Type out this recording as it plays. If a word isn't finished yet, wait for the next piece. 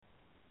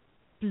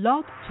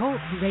Blog Talk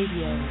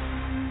Radio.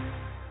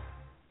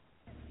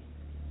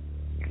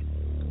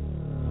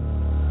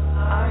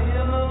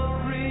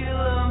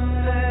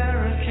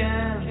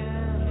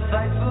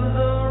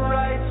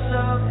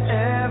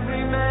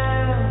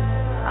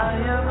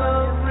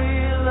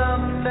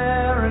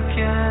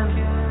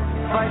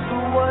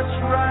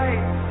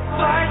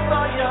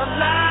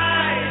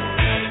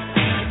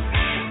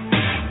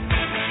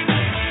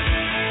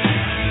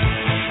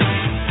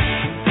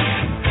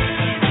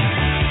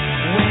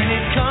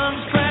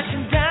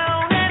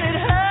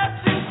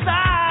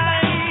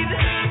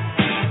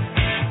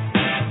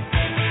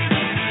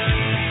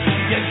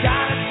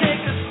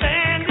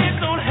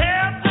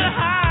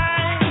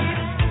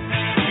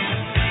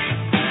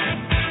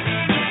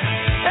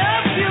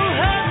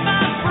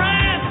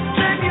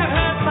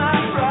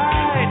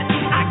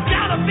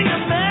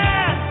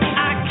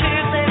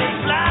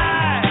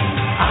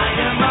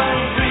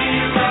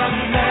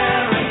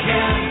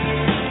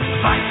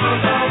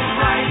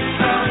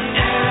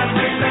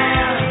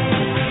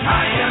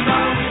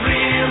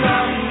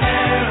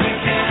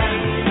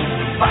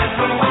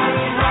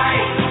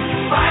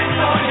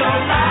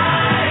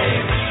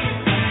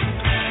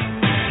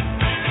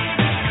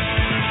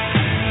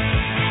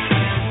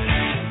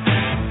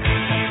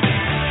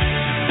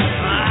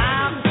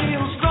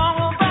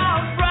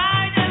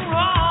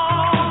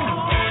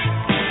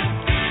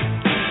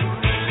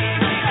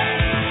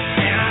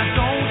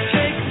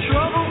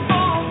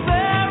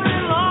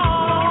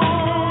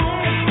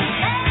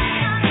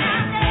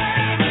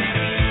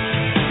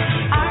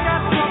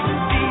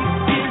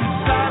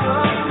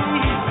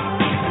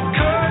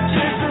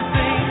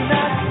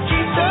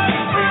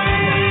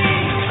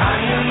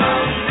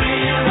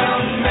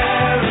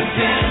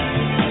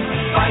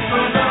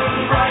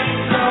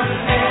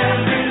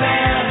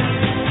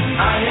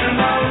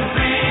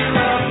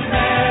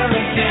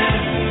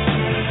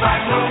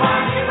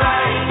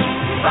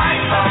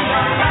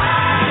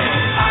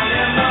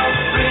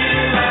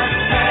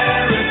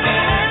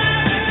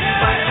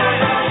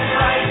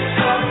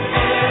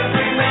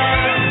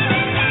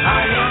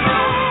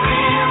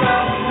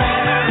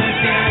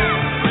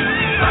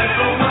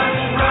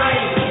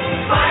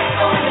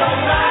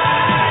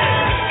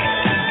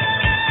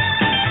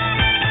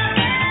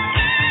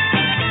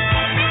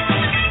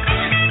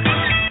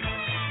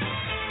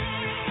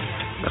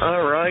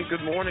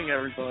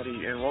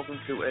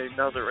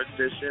 Another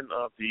edition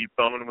of the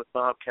Bumming With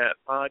Bobcat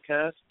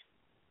Podcast.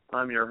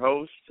 I'm your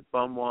host,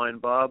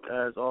 Bumwine Bob,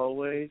 as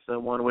always. I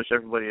want to wish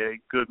everybody a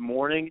good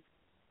morning,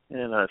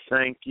 and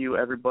thank you,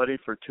 everybody,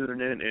 for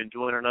tuning in and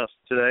joining us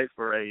today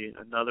for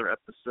another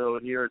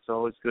episode here. It's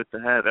always good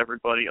to have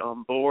everybody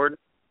on board.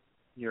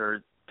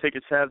 Your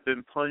tickets have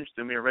been punched,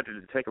 and we are ready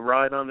to take a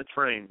ride on the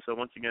train. So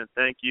once again,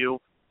 thank you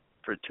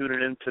for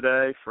tuning in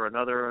today for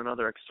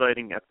another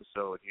exciting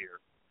episode here.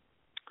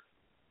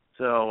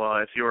 So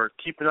if you're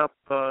keeping up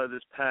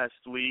this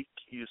past week,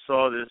 you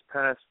saw this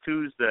past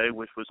Tuesday,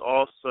 which was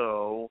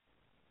also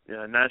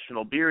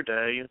National Beer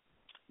Day,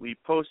 we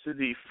posted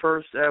the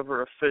first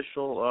ever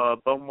official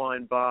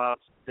Bumwine Bob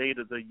State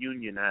of the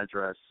Union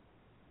address.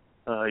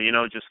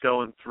 Just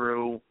going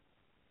through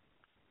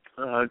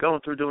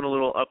doing a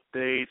little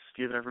updates,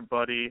 giving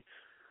everybody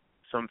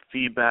some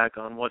feedback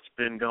on what's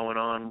been going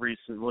on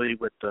recently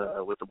with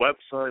the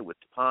website, with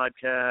the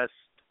podcast.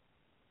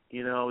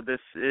 This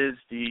is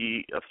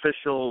the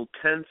official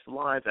 10th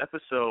live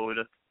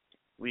episode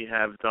we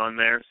have done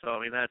there.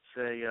 So, that's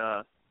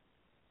a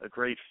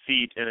great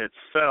feat in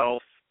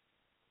itself.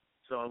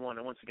 So I want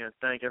to once again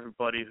thank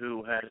everybody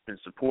who has been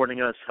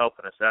supporting us,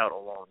 helping us out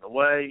along the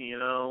way.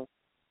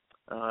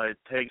 It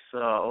takes a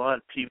lot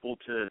of people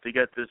to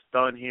get this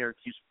done here,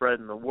 keep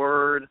spreading the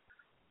word,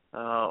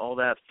 all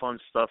that fun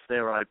stuff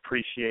there. I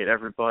appreciate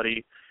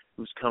everybody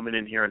who's coming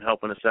in here and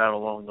helping us out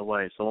along the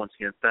way. So once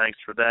again, thanks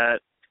for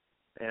that.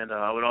 And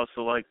I would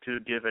also like to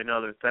give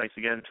another thanks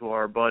again to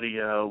our buddy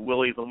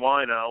Willie the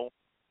Wino,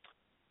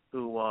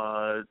 who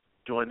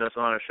joined us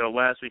on our show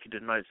last week. He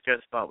did a nice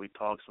guest spot. We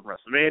talked some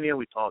WrestleMania.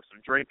 We talked some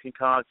drink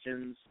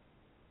concoctions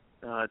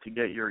to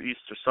get your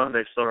Easter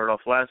Sunday started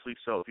off last week.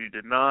 So if you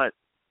did not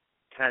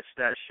catch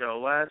that show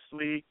last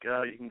week,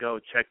 you can go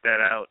check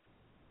that out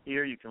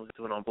here. You can listen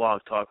to it on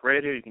Blog Talk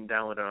Radio. You can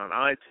download it on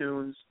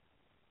iTunes.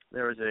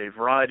 There is a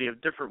variety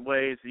of different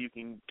ways that you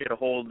can get a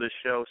hold of this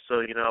show.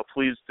 So,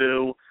 please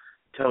do.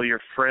 Tell your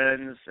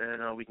friends,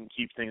 and we can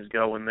keep things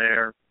going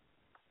there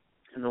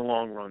in the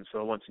long run.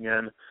 So once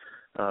again,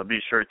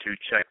 be sure to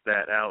check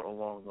that out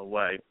along the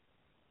way.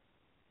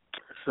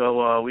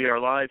 So we are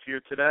live here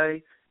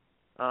today.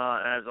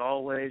 As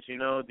always,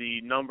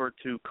 the number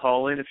to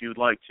call in if you would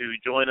like to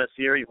join us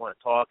here, you want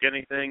to talk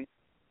anything,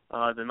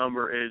 the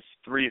number is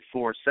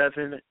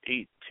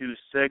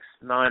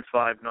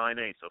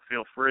 347-826-9598. So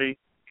feel free.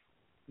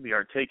 We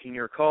are taking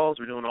your calls.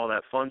 We're doing all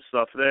that fun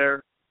stuff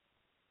there.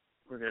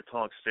 We're going to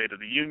talk State of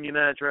the Union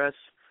address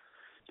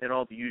and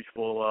all the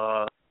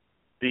usual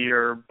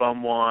beer,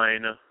 bum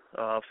wine,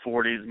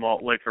 40s,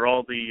 malt liquor,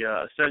 all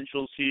the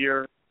essentials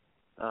here.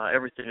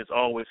 Everything is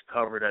always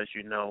covered, as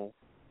you know,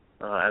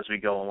 as we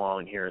go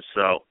along here.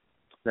 So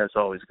that's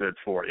always good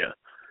for you.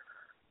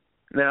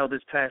 Now,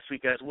 this past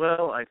week as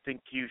well, I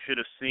think you should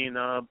have seen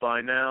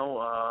by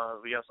now,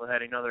 we also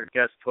had another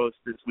guest post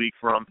this week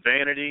from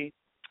Vanity,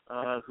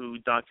 who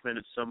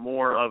documented some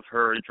more of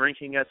her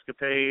drinking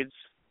escapades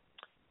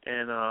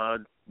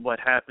and what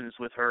happens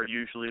with her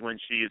usually when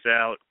she is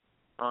out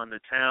on the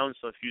town.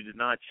 So if you did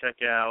not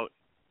check out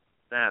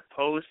that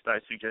post, I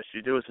suggest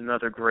you do. It's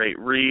another great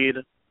read.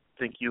 I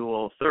think you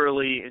will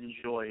thoroughly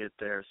enjoy it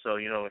there. So,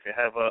 if you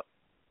have a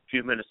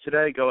few minutes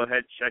today, go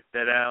ahead, check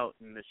that out,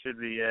 and it should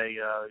be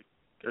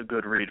a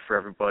good read for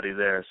everybody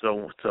there.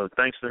 So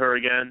thanks to her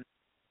again.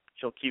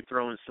 She'll keep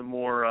throwing some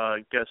more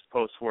guest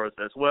posts for us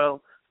as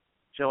well.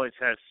 She always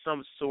has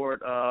some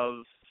sort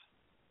of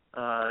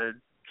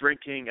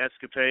drinking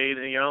escapade.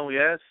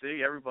 And,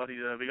 see, everybody,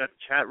 we got the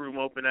chat room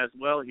open as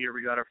well here.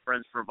 We got our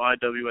friends from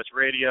IWS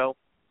Radio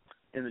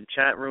in the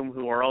chat room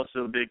who are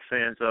also big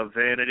fans of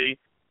Vanity.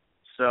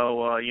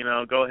 So,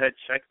 go ahead,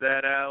 check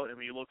that out, and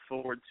we look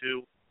forward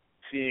to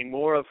seeing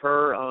more of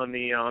her on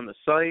the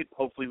site.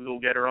 Hopefully we'll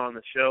get her on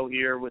the show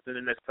here within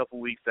the next couple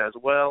weeks as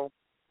well,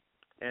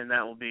 and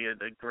that will be a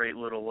great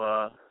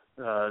little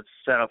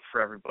setup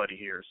for everybody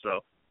here. So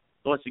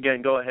once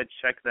again, go ahead,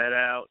 check that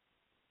out,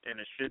 and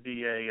it should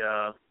be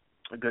a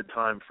good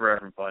time for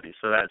everybody.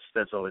 So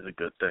that's always a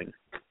good thing.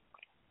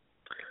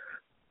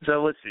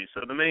 So let's see.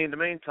 So the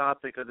main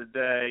topic of the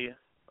day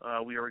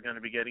we are going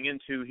to be getting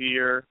into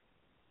here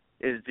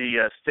is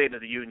the State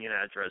of the Union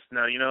address.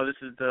 Now, this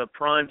is the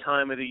prime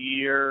time of the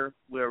year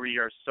where we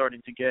are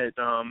starting to get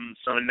some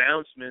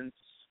announcements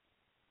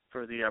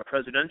for the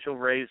presidential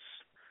race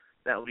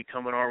that will be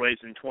coming our ways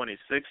in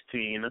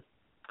 2016.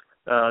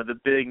 The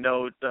big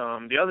note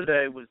the other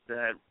day was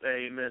that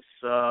Miss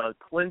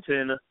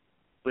Clinton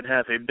would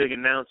have a big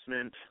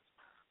announcement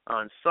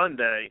on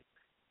Sunday.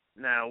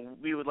 Now,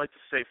 we would like to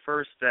say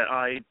first that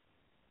I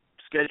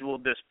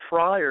scheduled this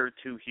prior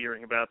to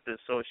hearing about this,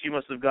 so she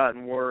must have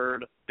gotten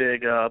word,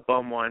 big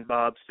Bumwine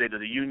Bob State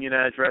of the Union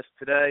address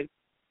today,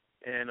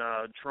 and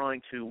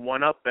trying to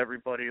one-up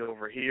everybody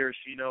over here.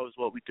 She knows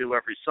what we do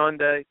every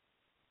Sunday,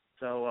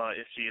 so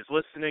if she is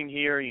listening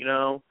here,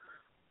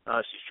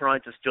 she's trying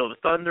to steal the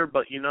thunder,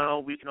 but,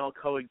 we can all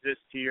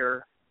coexist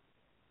here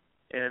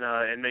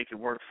and make it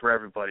work for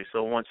everybody.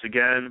 So once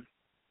again,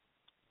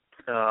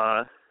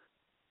 I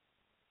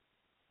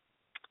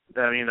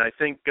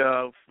think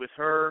with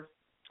her,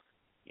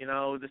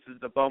 this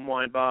is the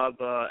Bumwine Bob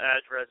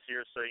address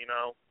here, so,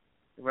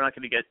 we're not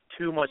going to get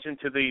too much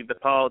into the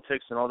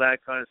politics and all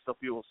that kind of stuff.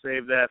 We will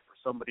save that for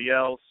somebody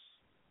else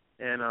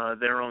and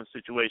their own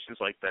situations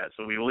like that.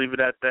 So we will leave it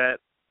at that,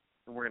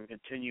 and we're going to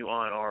continue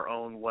on our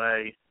own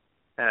way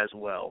as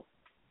well.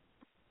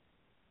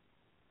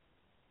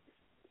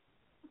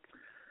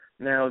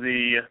 Now,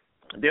 the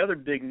other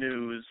big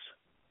news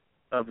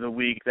of the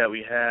week that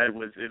we had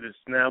was it has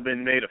now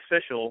been made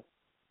official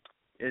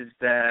is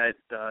that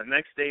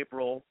next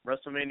April,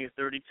 WrestleMania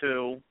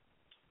 32,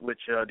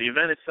 which the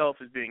event itself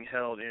is being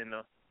held in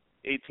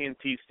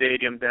AT&T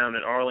Stadium down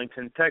in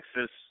Arlington,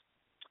 Texas,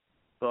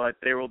 but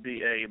there will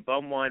be a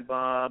Bumwine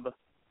Bob,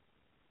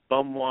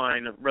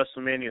 Bumwine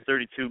WrestleMania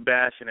 32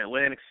 bash in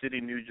Atlantic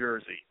City, New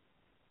Jersey.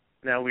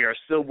 Now, we are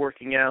still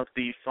working out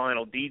the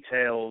final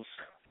details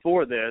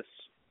for this,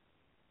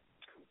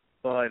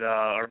 but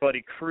our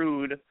buddy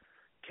Crude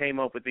came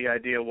up with the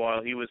idea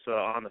while he was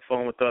on the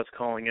phone with us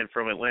calling in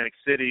from Atlantic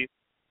City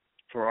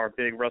for our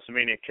big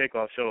WrestleMania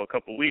kickoff show a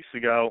couple weeks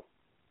ago.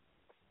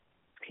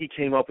 He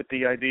came up with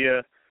the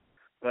idea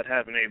about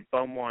having a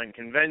Bumwine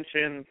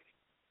convention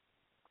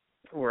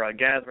or a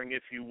gathering,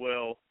 if you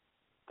will,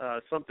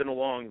 something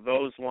along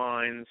those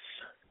lines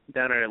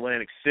down in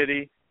Atlantic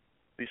City.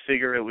 We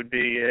figure it would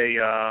be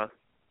a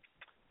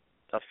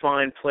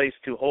fine place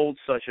to hold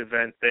such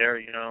event there,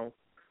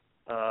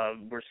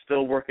 We're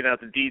still working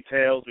out the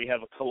details. We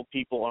have a couple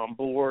people on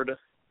board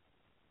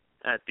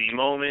at the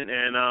moment,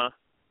 and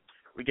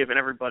we're giving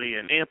everybody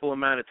an ample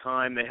amount of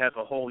time. They have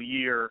a whole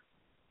year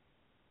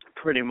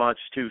pretty much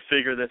to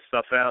figure this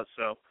stuff out,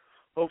 so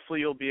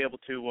hopefully you'll be able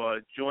to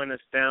join us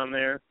down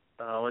there.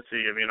 Let's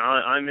see,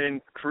 I'm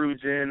in,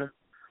 Crude's in.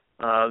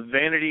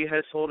 Vanity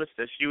has told us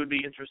that she would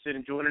be interested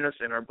in joining us,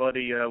 and our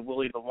buddy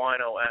Willie the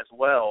Wino as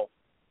well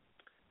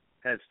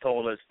has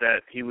told us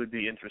that he would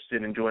be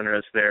interested in joining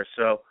us there.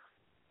 So,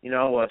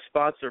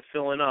 spots are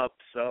filling up,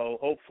 so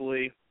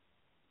hopefully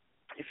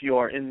if you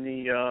are in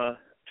the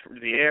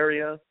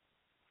area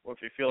or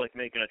if you feel like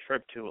making a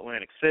trip to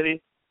Atlantic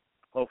City,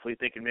 hopefully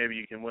thinking maybe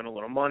you can win a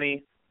little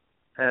money,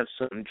 have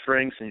some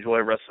drinks, enjoy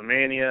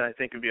WrestleMania. I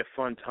think it would be a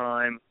fun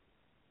time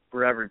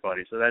for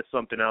everybody. So that's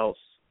something else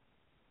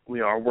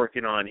we are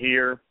working on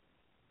here.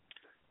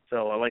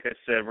 So like I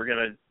said, we're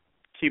going to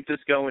keep this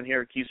going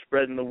here, keep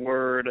spreading the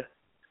word.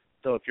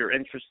 So if you're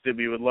interested,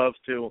 we would love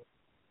to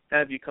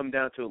have you come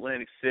down to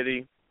Atlantic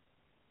City,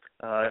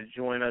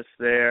 join us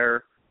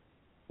there.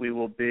 We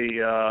will be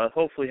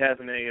hopefully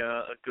having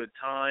a good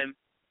time.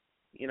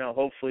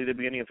 Hopefully the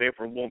beginning of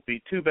April won't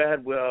be too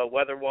bad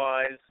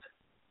weather-wise.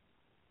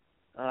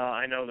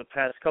 I know the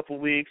past couple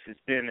weeks it's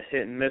been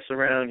hit and miss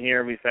around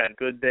here. We've had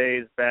good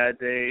days, bad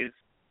days.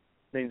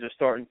 things are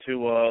starting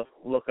to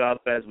look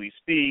up as we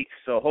speak.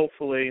 So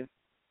hopefully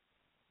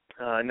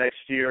next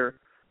year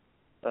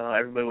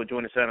everybody will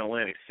join us out in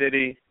Atlantic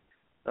City.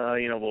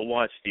 We'll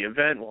watch the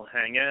event, we'll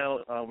hang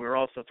out. We're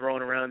also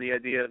throwing around the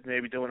idea of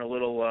maybe doing a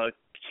little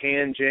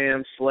Can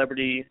Jam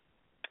Celebrity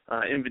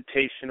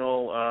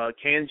Invitational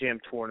Can Jam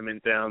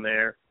tournament down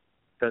there.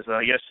 Because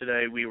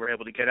yesterday we were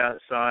able to get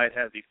outside,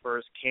 have the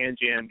first Can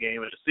Jam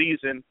game of the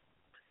season.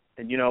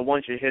 And,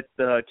 once you hit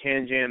the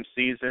Can Jam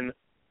season,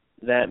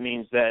 that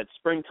means that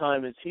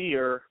springtime is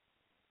here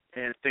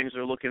and things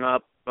are looking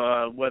up.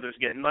 Weather's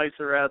getting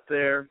nicer out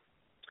there.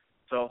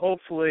 So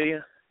hopefully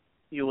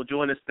you will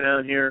join us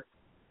down here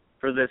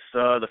for this,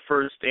 the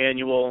first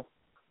annual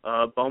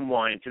Bum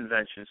Wine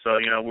Convention. So,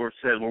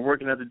 we're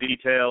working out the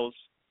details.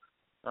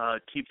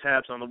 Keep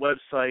tabs on the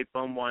website,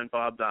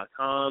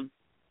 bumwinebob.com.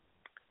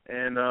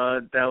 And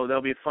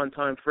that'll be a fun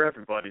time for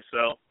everybody.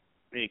 So,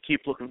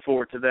 keep looking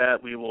forward to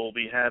that. We will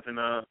be having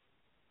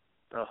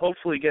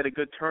hopefully get a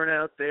good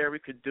turnout there. We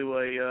could do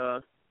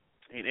an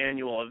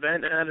annual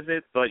event out of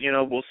it, but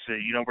we'll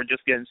see. We're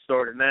just getting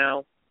started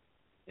now,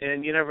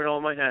 and you never know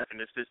what might happen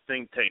if this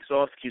thing takes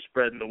off. Keep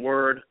spreading the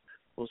word.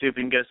 We'll see if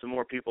we can get some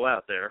more people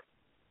out there.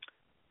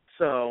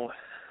 So,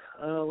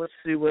 let's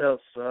see what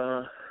else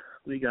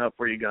we got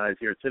for you guys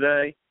here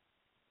today.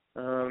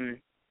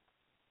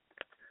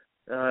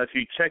 If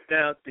you checked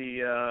out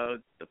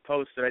the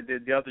post that I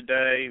did the other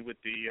day with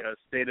the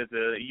State of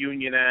the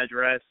Union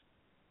address,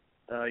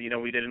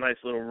 we did a nice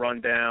little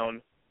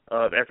rundown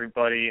of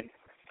everybody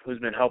who's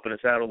been helping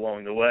us out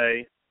along the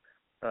way.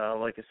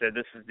 Like I said,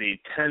 this is the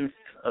 10th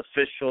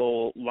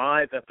official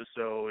live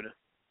episode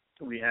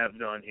we have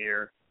done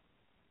here.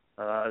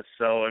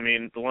 So,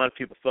 a lot of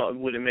people thought we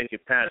wouldn't make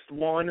it past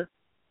one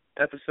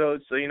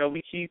episode. So,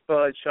 we keep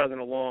chugging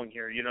along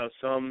here.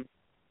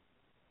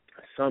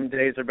 Some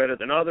days are better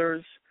than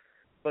others,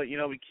 but,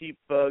 we keep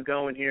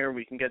going here.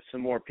 We can get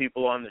some more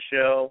people on the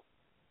show.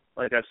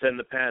 Like I've said in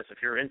the past, if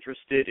you're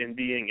interested in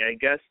being a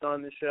guest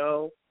on the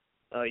show,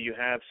 you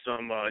have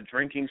some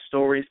drinking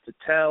stories to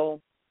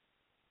tell,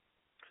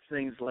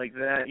 things like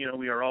that,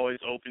 we are always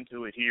open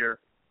to it here.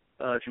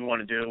 If you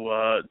want to do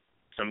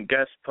some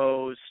guest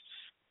posts,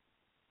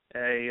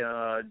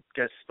 a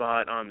guest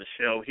spot on the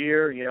show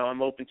here,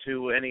 I'm open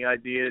to any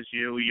ideas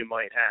you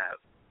might have.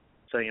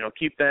 So,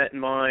 keep that in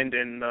mind,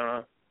 and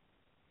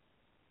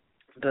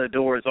the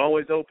door is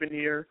always open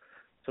here,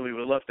 so we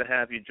would love to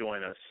have you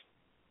join us.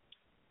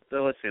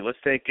 So let's see. Let's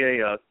take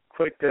a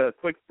quick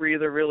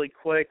breather really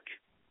quick,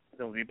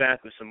 then we'll be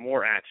back with some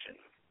more action.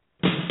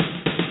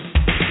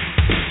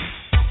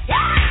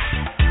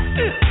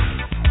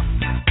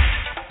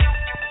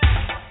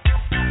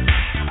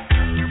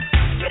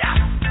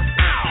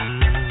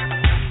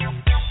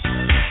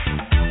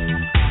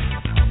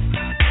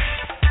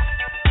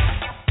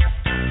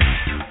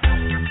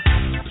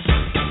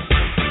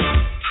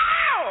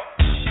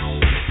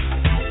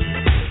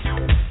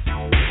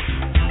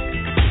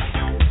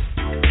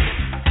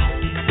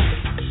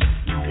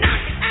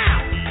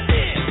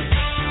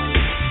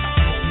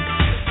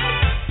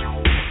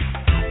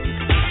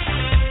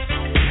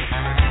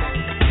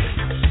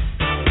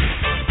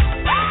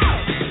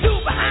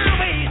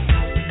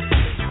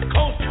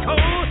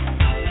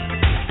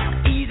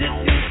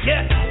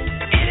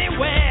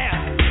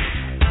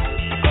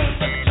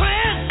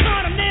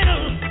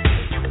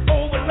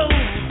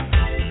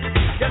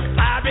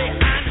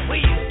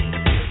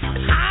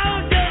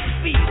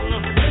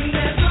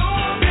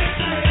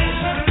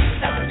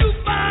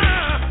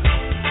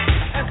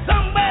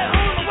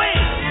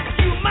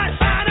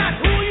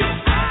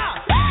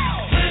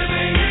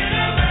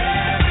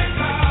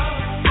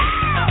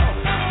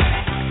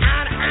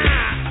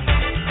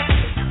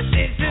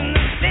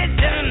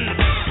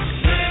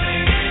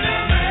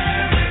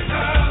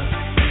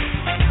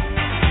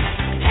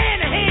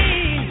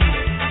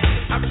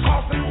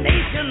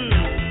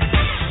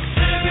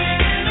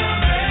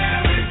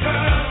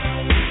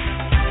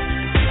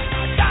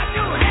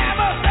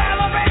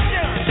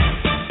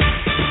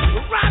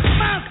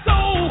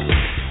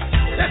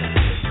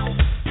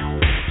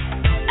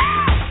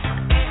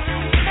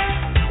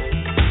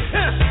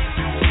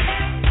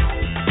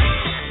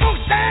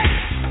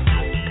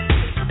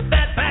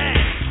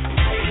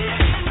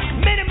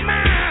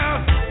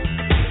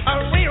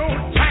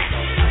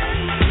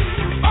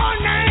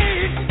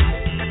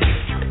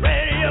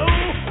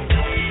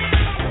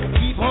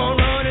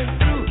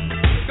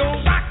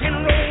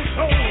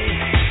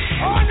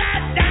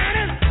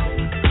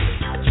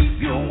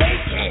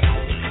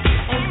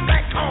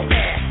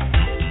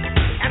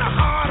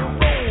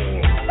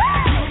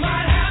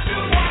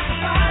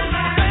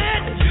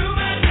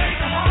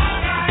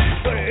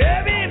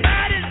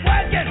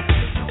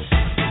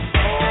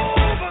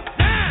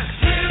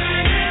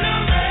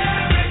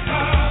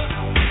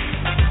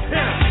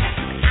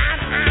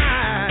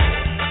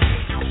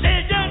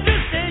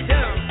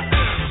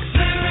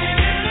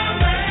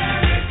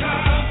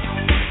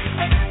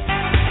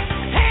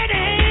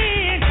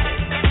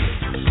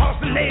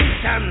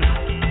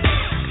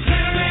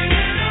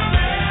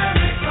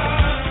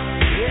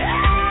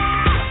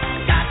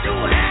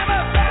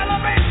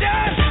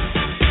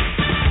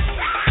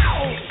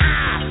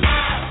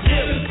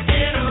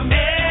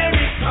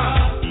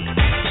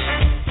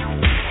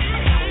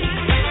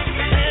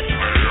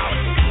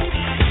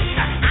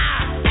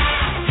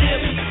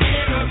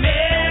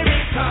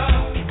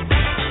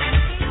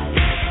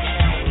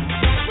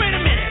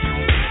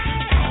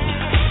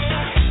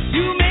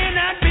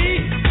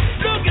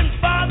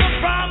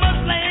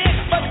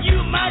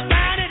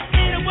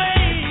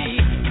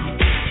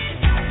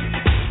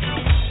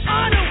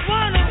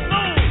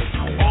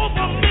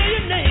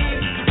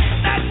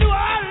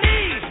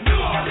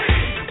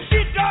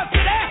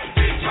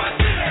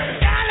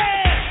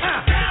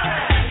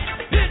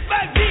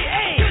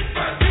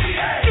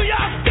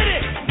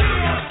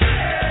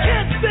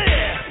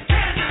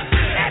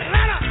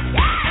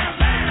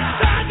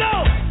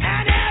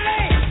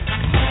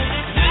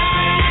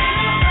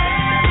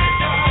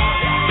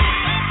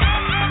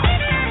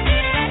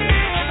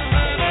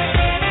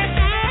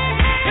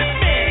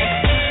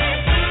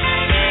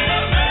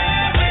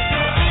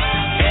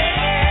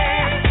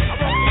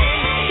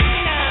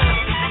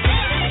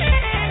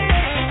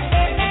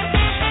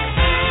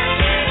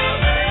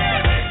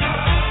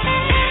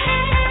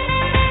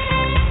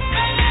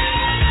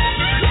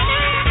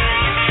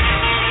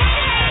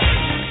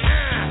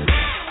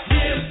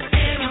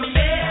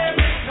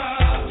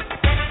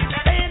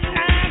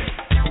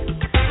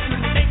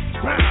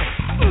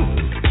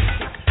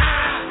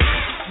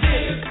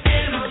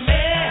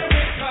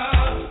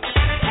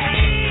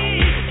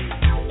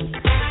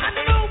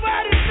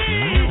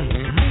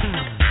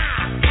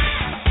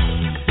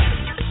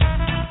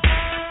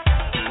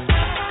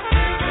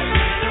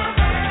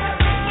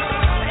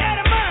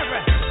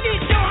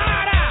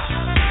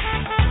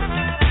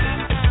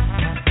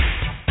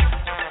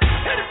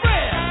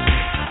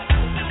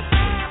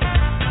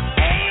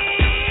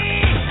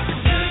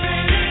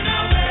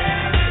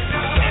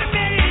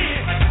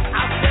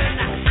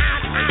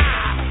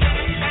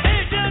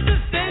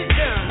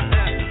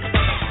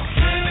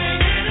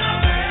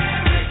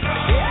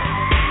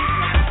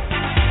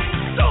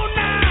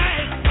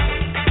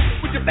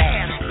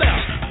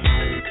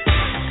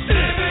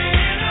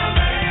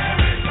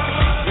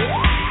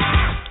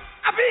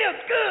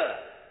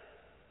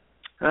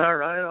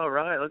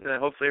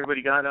 hopefully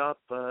everybody got up,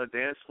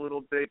 danced a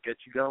little bit, get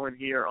you going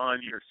here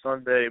on your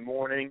Sunday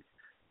morning.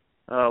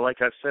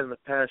 Like I've said in the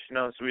past,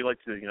 so we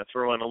like to,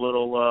 throw in a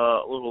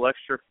little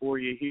extra for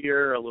you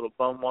here, a little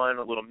bum wine,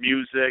 a little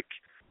music,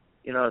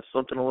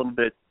 something a little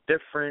bit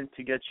different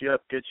to get you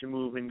up, get you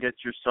moving, get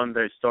your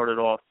Sunday started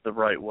off the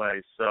right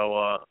way.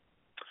 So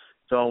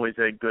it's always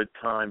a good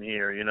time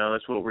here.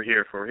 That's what we're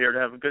here for. We're here to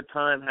have a good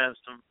time, have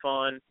some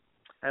fun,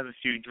 have a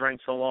few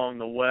drinks along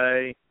the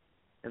way,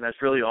 and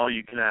that's really all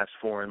you can ask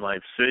for in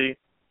life. See,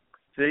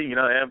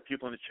 I have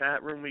people in the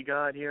chat room we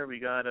got here. We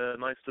got a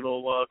nice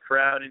little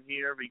crowd in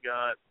here. We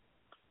got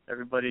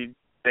everybody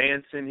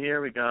dancing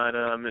here. We got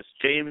Miss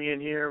Jamie in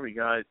here. We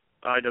got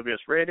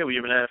IWS Radio. We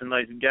even have a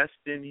nice guest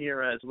in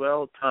here as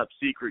well, top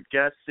secret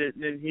guest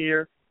sitting in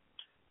here.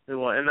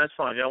 And that's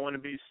fine. Y'all want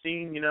to be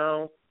seen,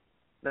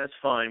 that's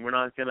fine. We're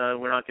not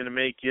gonna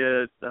make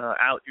you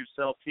out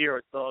yourself here.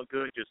 It's all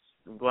good.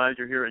 I'm glad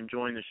you're here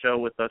enjoying the show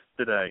with us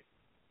today.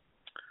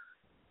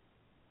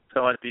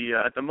 So at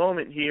the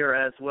moment here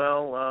as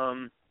well,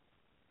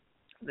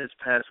 this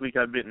past week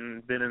I've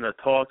been in the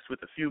talks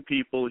with a few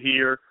people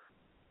here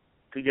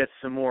to get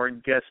some more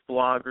guest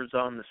bloggers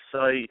on the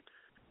site.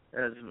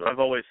 As I've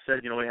always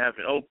said, we have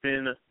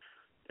an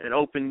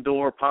open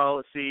door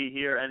policy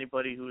here.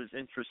 Anybody who is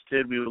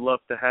interested, we would love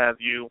to have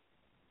you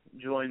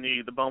join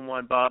the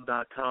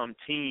BWB.com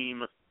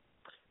team.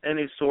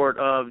 Any sort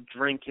of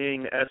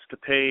drinking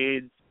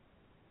escapades,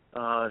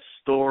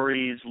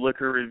 stories,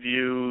 liquor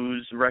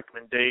reviews,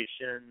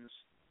 recommendations,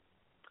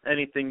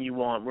 anything you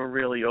want. We're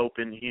really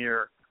open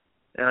here,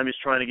 and I'm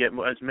just trying to get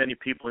as many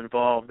people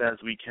involved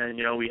as we can.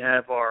 We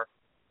have our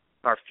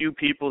few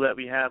people that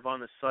we have on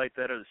the site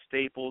that are the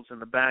staples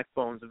and the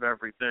backbones of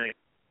everything.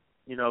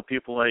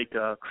 People like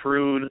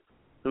Crude,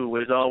 who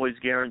is always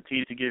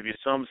guaranteed to give you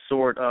some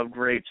sort of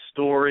great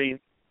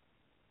story,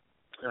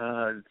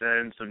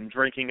 and some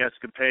drinking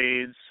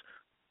escapades,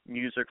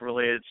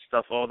 music-related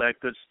stuff, all that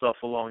good stuff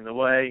along the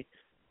way.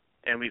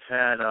 And we've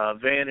had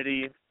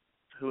Vanity,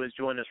 who has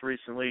joined us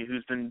recently,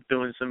 who's been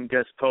doing some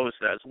guest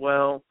posts as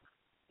well.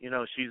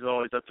 She's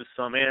always up to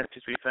some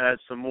antics. We've had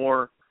some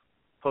more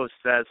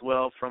posts as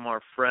well from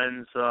our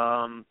friends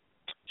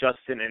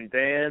Justin and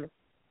Dan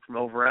from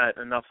over at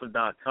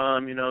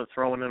Enough.com,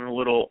 throwing in a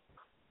little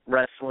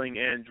wrestling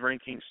and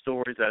drinking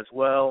stories as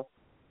well.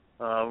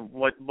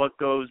 What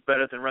goes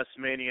better than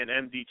WrestleMania and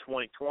MD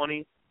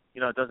 2020?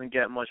 It doesn't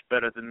get much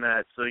better than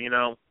that. So,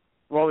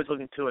 we're always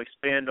looking to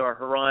expand our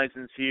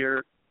horizons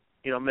here,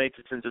 make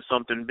this into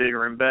something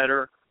bigger and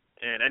better.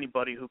 And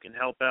anybody who can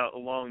help out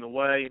along the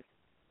way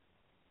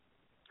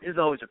is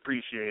always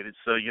appreciated.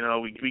 So,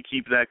 we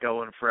keep that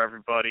going for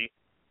everybody.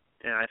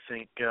 And I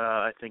think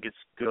it's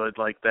good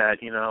like that.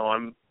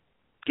 I'm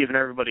giving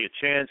everybody a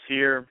chance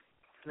here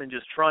and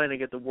just trying to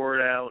get the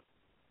word out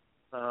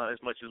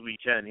as much as we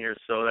can here.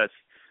 So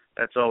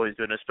that's always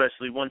good,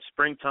 especially once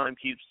springtime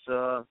keeps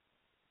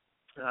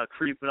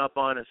creeping up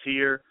on us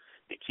here.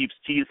 It keeps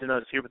teasing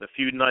us here with a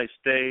few nice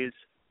days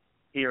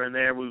here and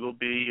there. We will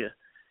be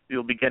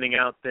getting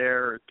out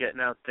there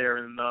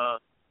and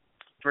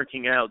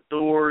drinking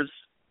outdoors,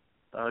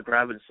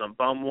 grabbing some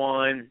bum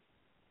wine,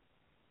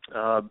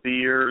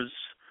 beers,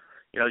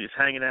 just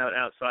hanging out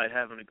outside,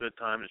 having a good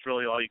time. It's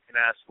really all you can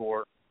ask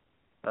for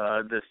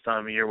this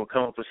time of year. We'll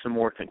come up with some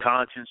more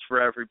concoctions for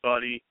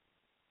everybody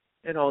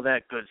and all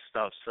that good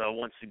stuff. So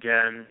once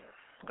again,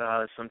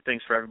 some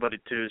things for everybody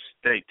to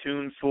stay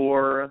tuned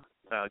for,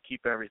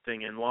 keep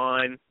everything in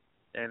line,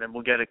 and then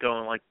we'll get it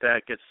going like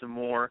that, get some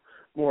more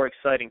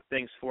exciting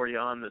things for you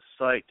on the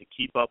site to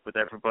keep up with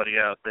everybody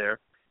out there.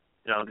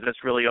 'Cause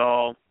that's really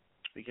all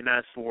we can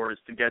ask for is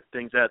to get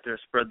things out there,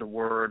 spread the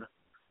word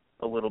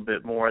a little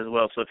bit more as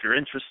well. So if you're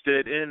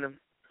interested in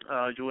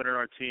joining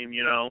our team,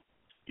 you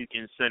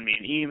can send me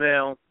an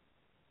email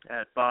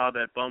at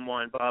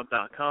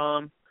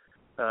bob@bumwinebob.com.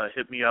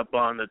 Hit me up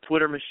on the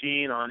Twitter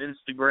machine, on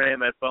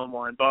Instagram at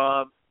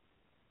bumwinebob.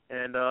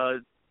 And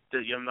I'm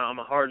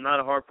not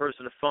a hard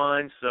person to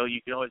find, so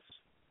you can always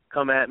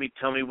come at me,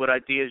 tell me what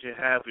ideas you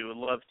have. We would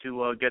love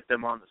to get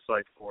them on the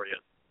site for you.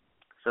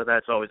 So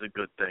that's always a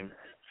good thing.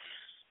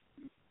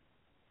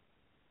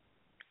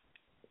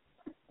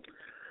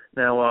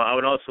 Now, I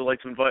would also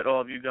like to invite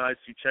all of you guys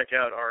to check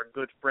out our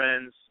good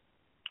friends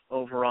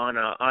over on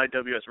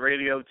IWS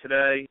Radio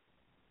today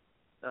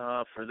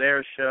for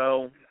their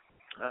show,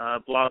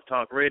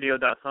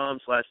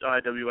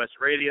 blogtalkradio.com/IWS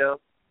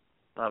Radio.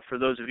 For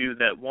those of you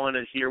that want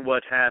to hear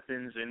what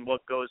happens and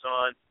what goes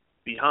on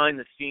behind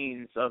the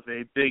scenes of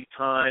a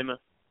big-time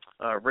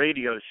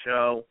radio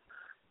show,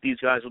 these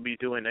guys will be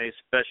doing a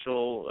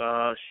special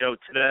show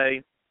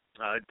today,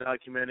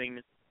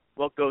 documenting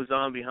what goes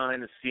on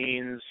behind the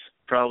scenes.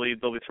 Probably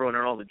they'll be throwing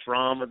in all the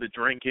drama, the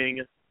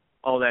drinking,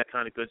 all that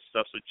kind of good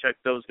stuff. So check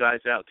those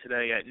guys out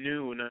today at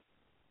noon.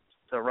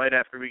 So right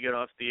after we get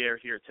off the air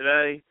here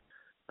today,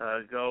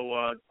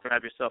 go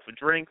grab yourself a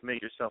drink,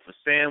 make yourself a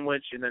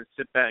sandwich, and then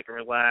sit back and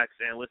relax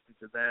and listen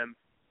to them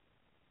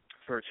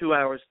for 2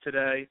 hours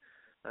today.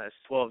 It's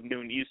 12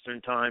 noon Eastern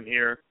time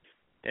here,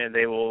 and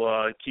they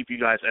will keep you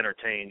guys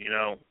entertained.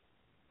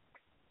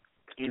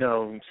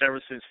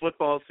 ever since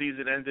football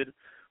season ended,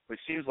 which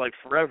seems like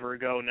forever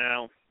ago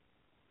now.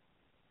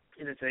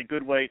 And it's a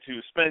good way to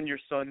spend your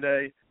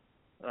Sunday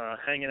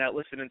hanging out,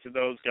 listening to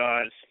those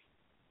guys.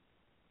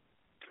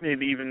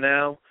 Maybe even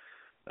now.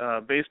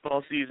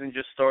 Baseball season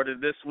just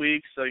started this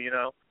week, so,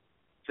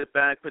 sit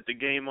back, put the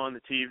game on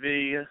the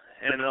TV,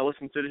 and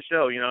listen to the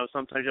show.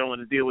 Sometimes you don't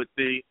want to deal with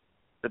the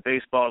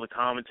baseball, the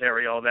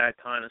commentary, all that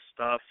kind of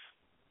stuff.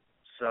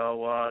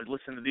 So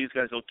listen to these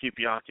guys. They'll keep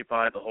you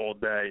occupied the whole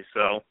day.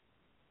 So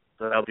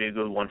that'll be a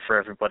good one for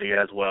everybody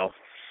as well.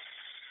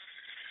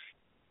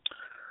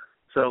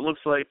 So it looks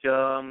like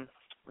we're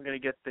going to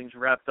get things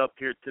wrapped up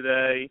here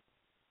today.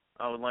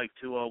 I would like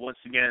to once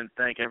again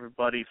thank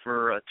everybody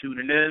for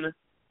tuning in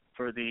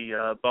for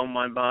the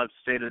Bumming Bob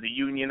State of the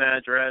Union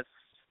address.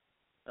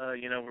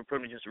 We're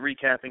pretty much just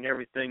recapping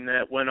everything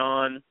that went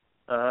on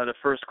the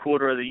first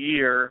quarter of the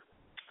year.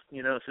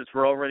 Since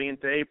we're already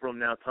into April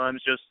now,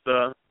 time's just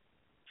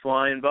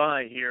flying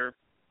by here.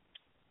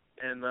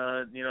 And,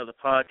 the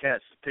podcast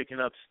is picking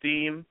up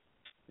steam.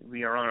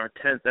 We are on our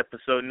 10th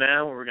episode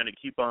now. We're going to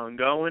keep on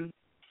going.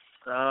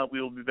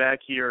 We will be back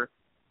here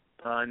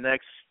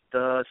next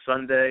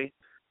Sunday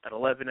at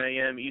 11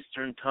 a.m.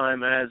 Eastern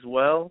Time as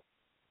well.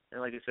 And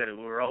like I said,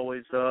 we're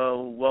always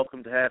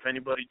welcome to have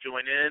anybody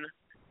join in,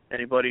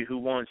 anybody who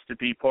wants to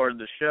be part of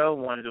the show,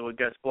 want to do a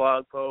guest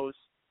blog post,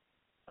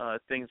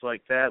 things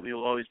like that. We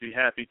will always be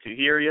happy to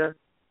hear you.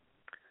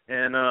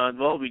 And,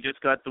 we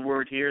just got the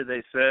word here.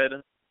 They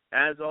said,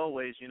 as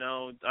always,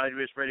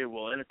 IWS Radio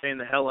will entertain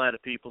the hell out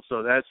of people,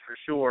 so that's for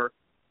sure.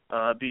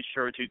 Be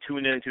sure to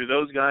tune in to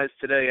those guys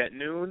today at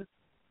noon.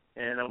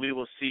 And we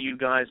will see you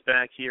guys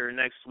back here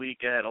next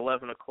week at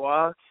 11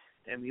 o'clock,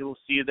 and we will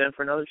see you then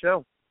for another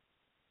show.